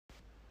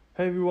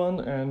Hey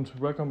everyone, and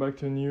welcome back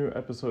to a new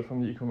episode from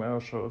the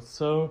e-commerce show.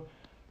 So,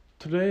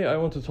 today I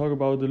want to talk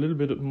about a little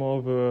bit more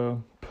of a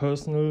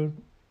personal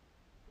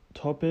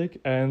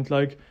topic, and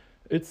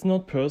it's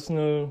not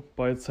personal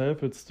by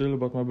itself, it's still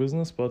about my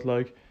business, but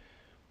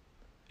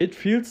it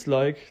feels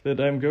like that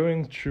I'm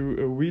going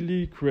through a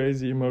really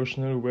crazy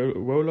emotional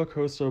roller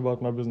coaster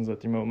about my business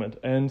at the moment.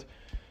 And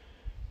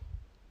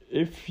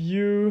if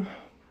you,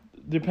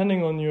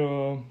 depending on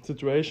your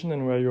situation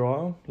and where you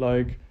are,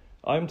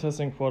 I'm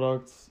testing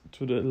products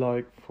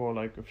for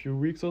a few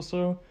weeks or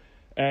so,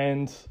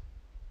 and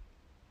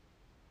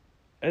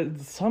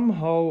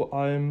somehow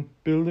I'm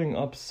building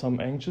up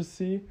some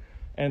anxiety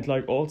and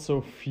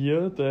also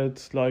fear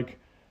that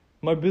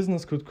my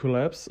business could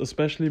collapse,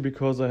 especially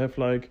because I have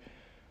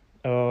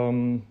so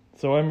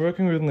I'm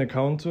working with an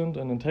accountant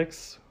and a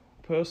tax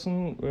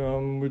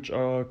person, which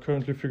are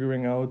currently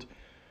figuring out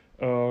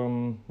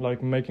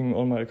making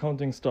all my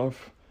accounting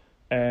stuff,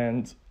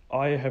 and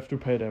I have to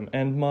pay them.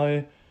 And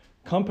my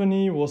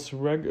company was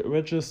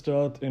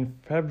registered in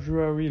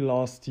February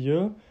last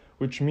year,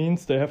 which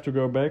means they have to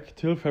go back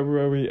till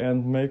February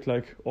and make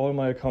all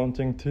my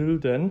accounting till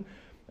then,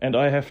 and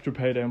I have to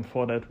pay them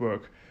for that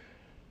work.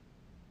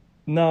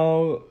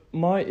 Now,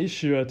 my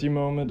issue at the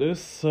moment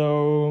is,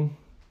 so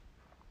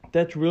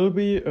that will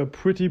be a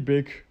pretty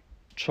big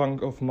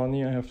chunk of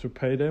money I have to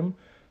pay them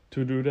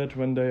to do that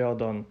when they are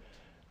done.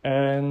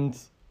 And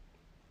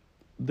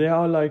there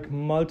are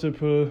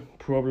multiple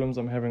problems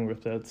I'm having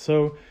with that.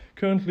 So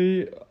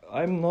currently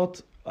I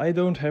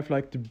don't have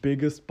the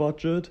biggest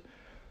budget.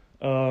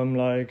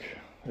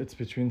 It's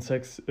between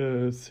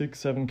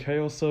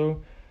 7K or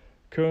so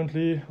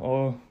currently,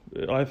 or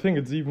I think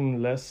it's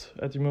even less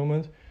at the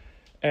moment.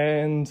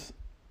 And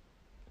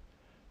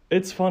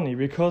it's funny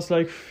because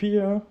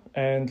fear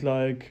and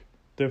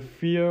the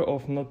fear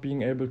of not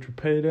being able to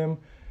pay them,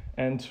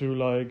 and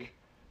to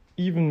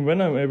even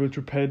when I'm able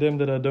to pay them,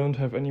 that I don't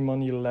have any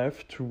money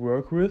left to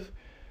work with.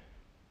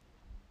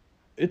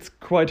 It's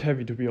quite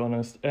heavy, to be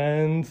honest.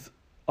 And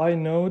I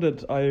know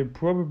that I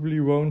probably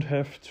won't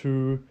have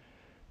to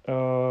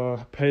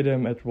pay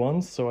them at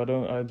once. So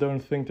I don't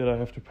think that I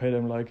have to pay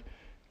them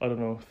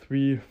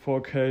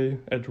 3-4K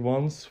at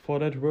once for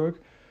that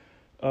work.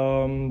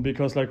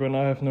 Because when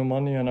I have no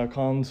money and I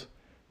can't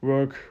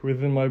work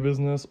within my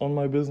business, on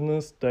my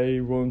business, they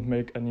won't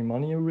make any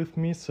money with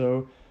me.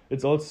 So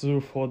it's also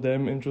for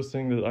them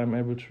interesting that I'm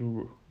able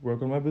to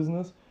work on my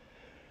business.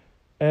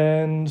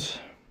 And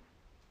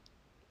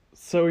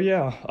so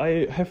yeah,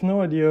 I have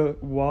no idea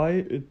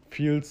why it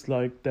feels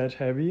that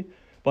heavy,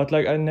 but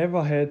I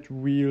never had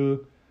real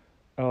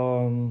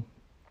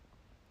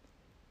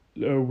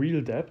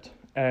debt,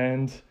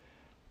 and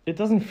it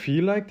doesn't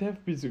feel like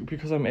that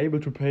because I'm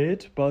able to pay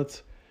it,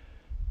 but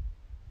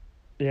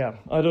yeah,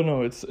 I don't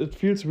know, it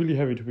feels really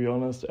heavy, to be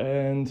honest.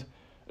 And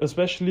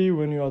especially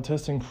when you are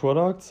testing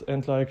products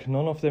and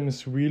none of them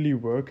is really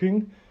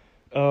working,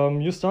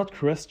 you start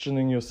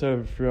questioning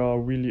yourself if you are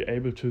really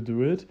able to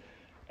do it.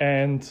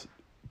 And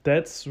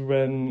that's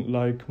when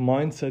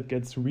mindset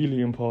gets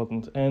really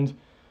important. And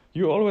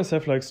you always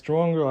have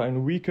stronger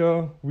and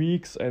weaker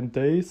weeks and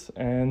days,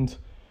 and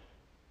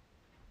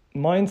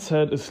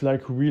mindset is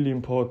really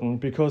important,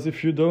 because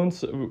if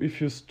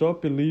you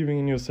stop believing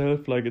in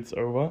yourself, it's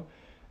over.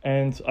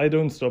 And I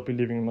don't stop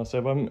believing in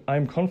myself.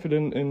 I'm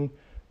confident in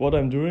what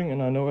I'm doing,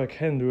 and I know I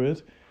can do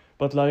it.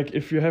 But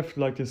if you have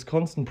this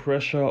constant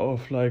pressure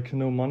of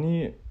no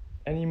money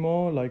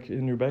anymore,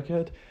 in your back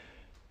head,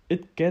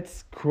 it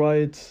gets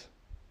quite,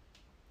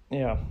 I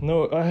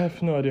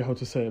have no idea how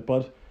to say it.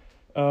 But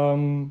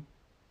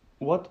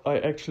what I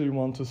actually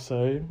want to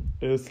say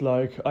is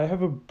I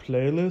have a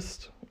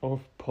playlist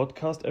of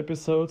podcast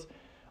episodes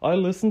I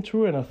listen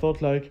to, and I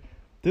thought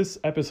this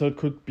episode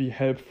could be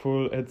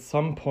helpful at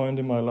some point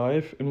in my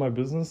life, in my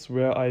business,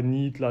 where I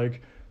need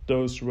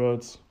those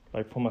words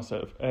for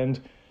myself. And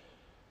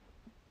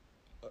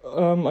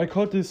I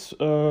called this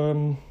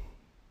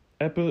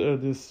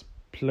this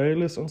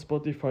playlist on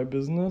Spotify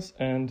Business,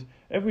 and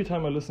every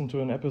time I listen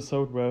to an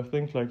episode where I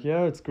think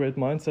it's great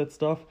mindset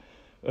stuff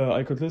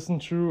I could listen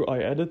to,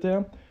 I add it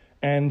there.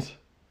 And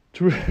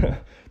to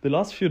the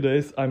last few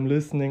days I'm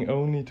listening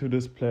only to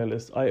this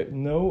playlist. I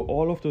know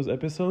all of those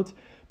episodes,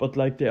 but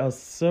they are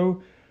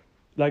so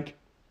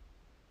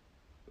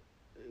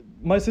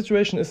my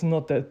situation is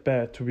not that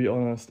bad, to be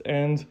honest.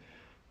 And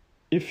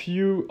if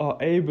you are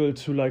able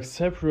to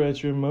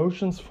separate your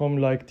emotions from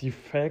the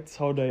facts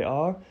how they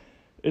are,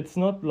 it's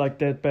not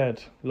that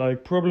bad.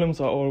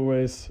 Problems are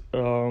always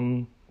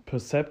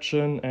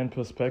perception and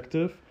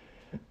perspective.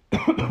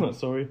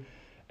 Sorry.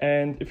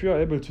 And if you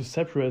are able to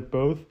separate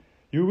both,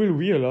 you will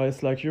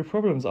realize your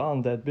problems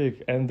aren't that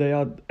big, and they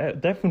are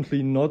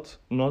definitely not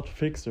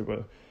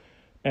fixable.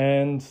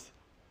 And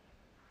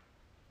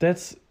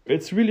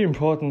it's really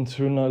important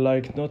to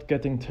not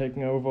getting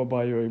taken over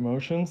by your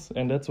emotions.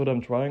 And that's what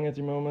I'm trying at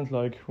the moment.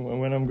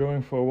 When I'm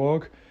going for a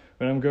walk,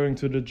 when I'm going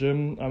to the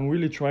gym, I'm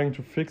really trying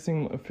to fix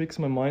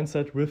my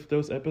mindset with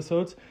those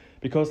episodes,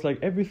 because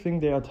everything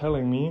they are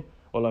telling me,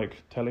 or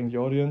telling the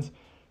audience,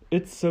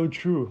 it's so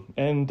true.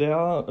 And there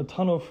are a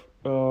ton of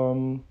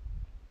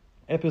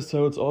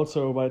episodes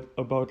also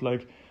about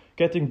like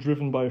getting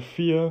driven by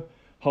fear,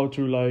 how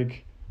to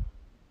like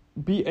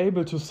be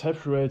able to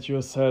separate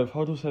yourself,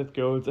 how to set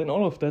goals and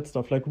all of that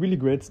stuff, like really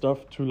great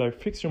stuff to like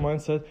fix your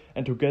mindset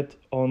and to get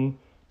on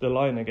the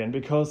line again.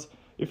 Because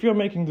if you're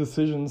making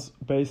decisions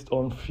based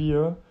on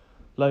fear,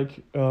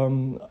 like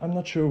I'm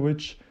not sure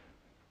which,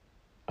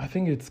 I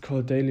think it's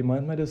called Daily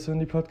Mind Medicine,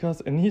 the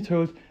podcast, and he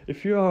told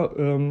if you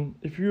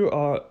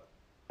are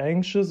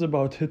anxious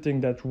about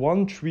hitting that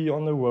one tree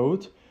on the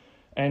road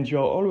and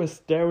you're always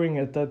staring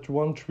at that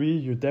one tree,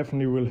 you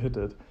definitely will hit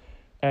it.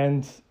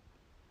 And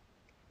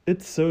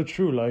it's so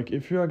true. Like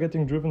if you are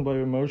getting driven by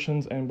your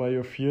emotions and by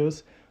your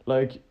fears,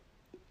 like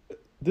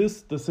the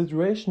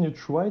situation you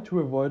try to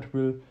avoid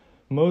will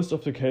most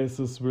of the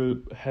cases will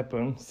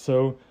happen.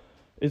 So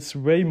it's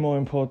way more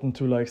important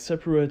to like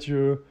separate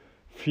your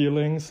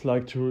feelings,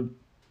 like to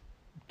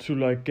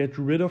like get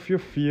rid of your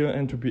fear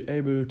and to be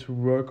able to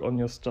work on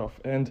your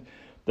stuff. And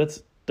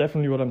that's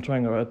definitely what I'm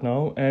trying right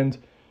now. And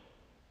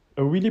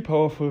a really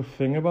powerful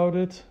thing about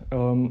it,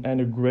 and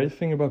a great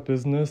thing about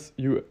business,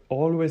 you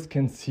always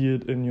can see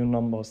it in your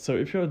numbers. So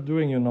if you're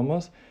doing your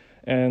numbers,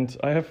 and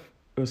I have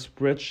a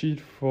spreadsheet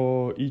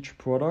for each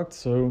product,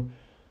 so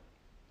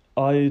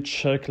I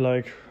check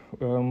like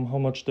how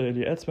much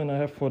daily ad spend I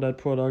have for that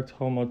product,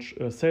 how much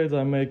sales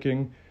I'm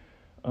making,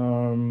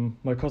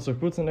 my cost of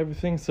goods and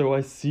everything. So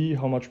I see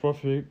how much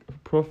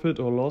profit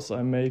or loss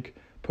I make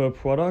per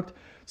product.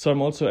 So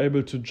I'm also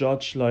able to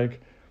judge,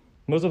 like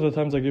most of the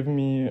times I give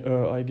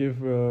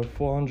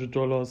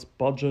 $400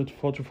 budget,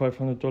 $400 to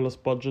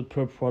 $500 budget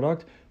per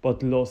product,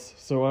 but loss.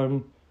 So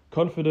I'm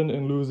confident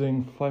in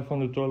losing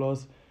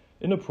 $500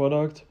 in a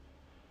product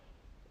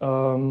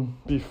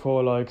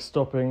before like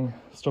stopping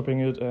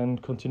it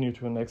and continue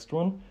to the next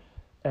one.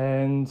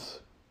 And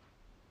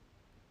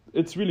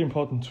it's really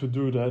important to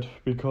do that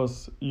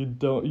because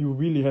you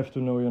really have to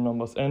know your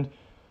numbers. And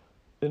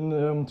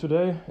in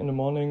today in the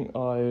morning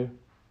I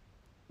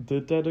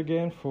did that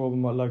again for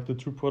like the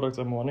 2 products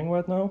I'm running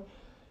right now.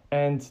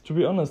 And to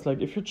be honest,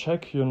 like if you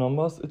check your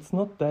numbers, it's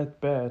not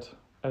that bad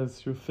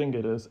as you think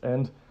it is.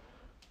 And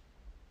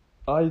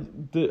I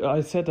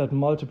said that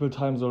multiple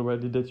times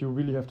already, that you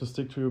really have to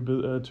stick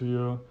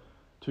to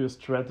your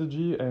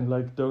strategy and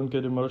like don't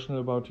get emotional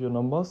about your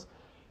numbers.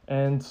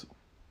 And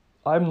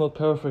I'm not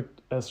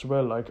perfect as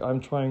well. Like I'm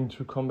trying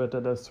to combat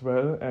that as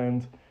well,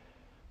 and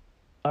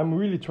I'm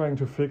really trying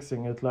to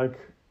fixing it. Like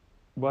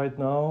right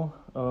now,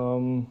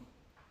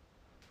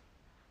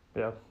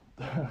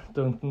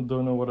 don't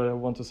know what I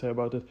want to say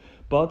about it,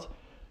 but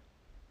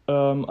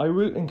I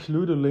will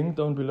include a link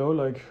down below.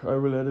 Like I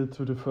will add it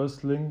to the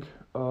first link,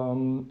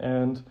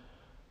 and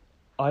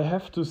I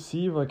have to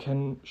see if I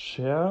can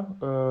share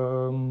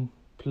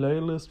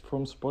playlist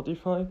from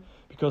Spotify,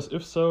 because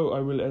if so, I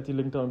will add the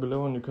link down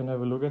below and you can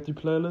have a look at the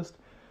playlist,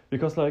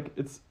 because like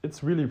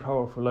it's really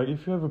powerful. Like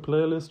if you have a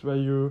playlist where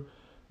you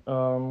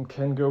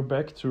can go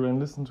back to and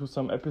listen to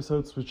some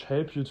episodes which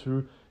help you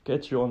to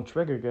get you on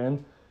track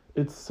again,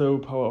 it's so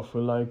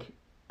powerful. Like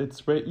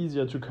it's way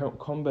easier to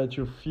combat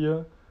your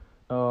fear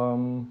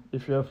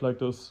if you have like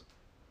those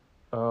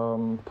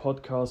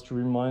podcast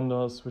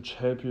reminders which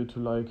help you to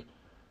like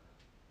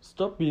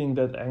stop being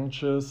that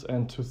anxious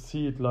and to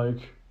see it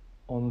like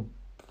on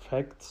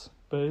facts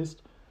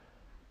based.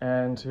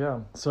 And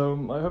yeah,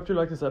 so I hope you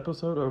like this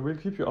episode. I will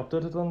keep you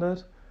updated on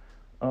that.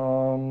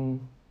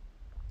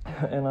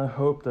 And I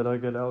hope that I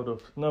get out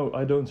of, no,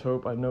 I don't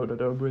hope, I know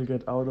that I will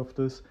get out of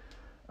this.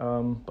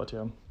 But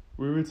yeah,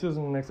 we will see you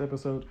in the next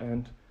episode,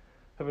 and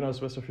have a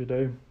nice rest of your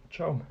day.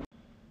 Ciao.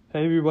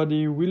 Hey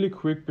everybody, really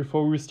quick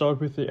before we start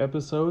with the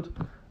episode.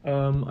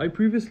 I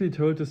previously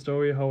told the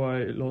story how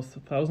I lost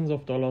thousands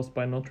of dollars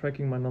by not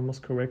tracking my numbers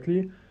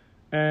correctly.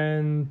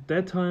 And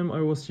that time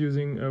I was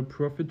using a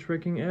profit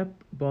tracking app,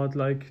 but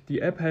like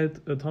the app had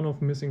a ton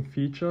of missing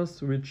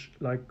features which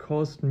like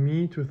caused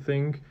me to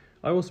think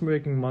I was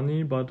making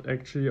money, but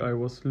actually I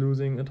was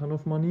losing a ton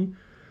of money.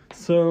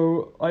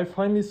 So I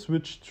finally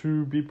switched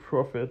to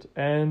BeProfit,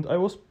 and I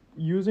was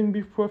using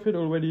BeProfit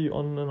already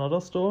on another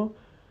store.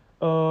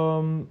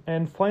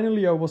 And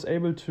finally I was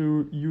able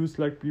to use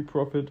like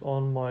BeProfit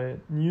on my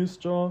new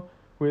store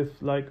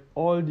with like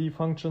all the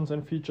functions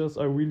and features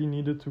I really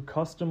needed to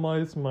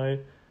customize my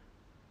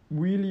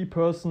really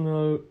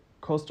personal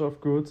cost of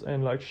goods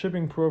and like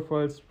shipping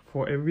profiles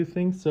for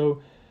everything.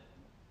 So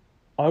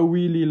I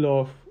really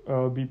love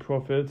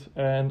BeProfit,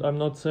 and I'm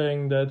not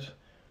saying that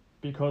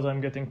because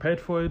I'm getting paid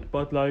for it,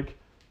 but like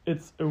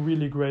it's a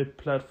really great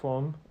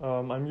platform.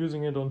 I'm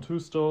using it on 2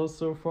 stores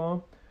so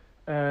far,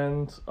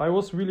 and I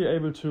was really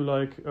able to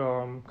like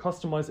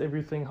customize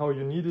everything how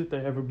you need it. They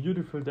have a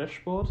beautiful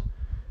dashboard.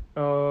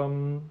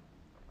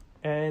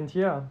 And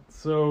yeah,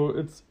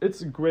 so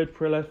it's a great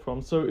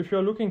platform. So if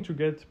you're looking to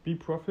get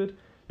BeProfit,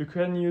 you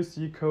can use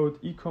the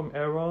code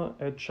ECOMERA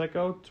at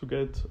checkout to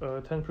get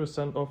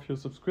 10% off your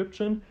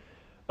subscription.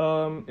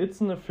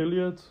 It's an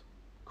affiliate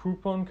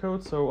coupon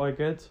code, so I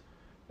get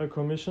a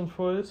commission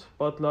for it,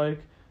 but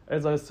like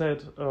as I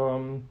said,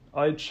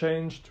 I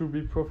changed to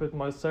BeProfit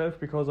myself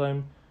because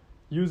I'm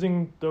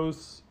using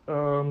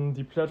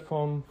the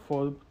platform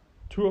for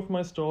 2 of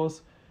my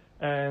stores,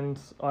 and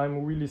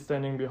I'm really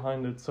standing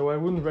behind it. So I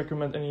wouldn't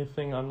recommend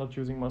anything I'm not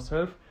using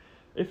myself.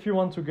 If you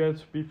want to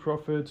get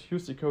BeProfit,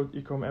 use the code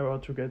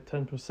ecomera to get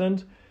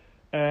 10%,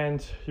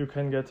 and you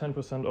can get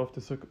 10% off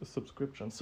the subscription.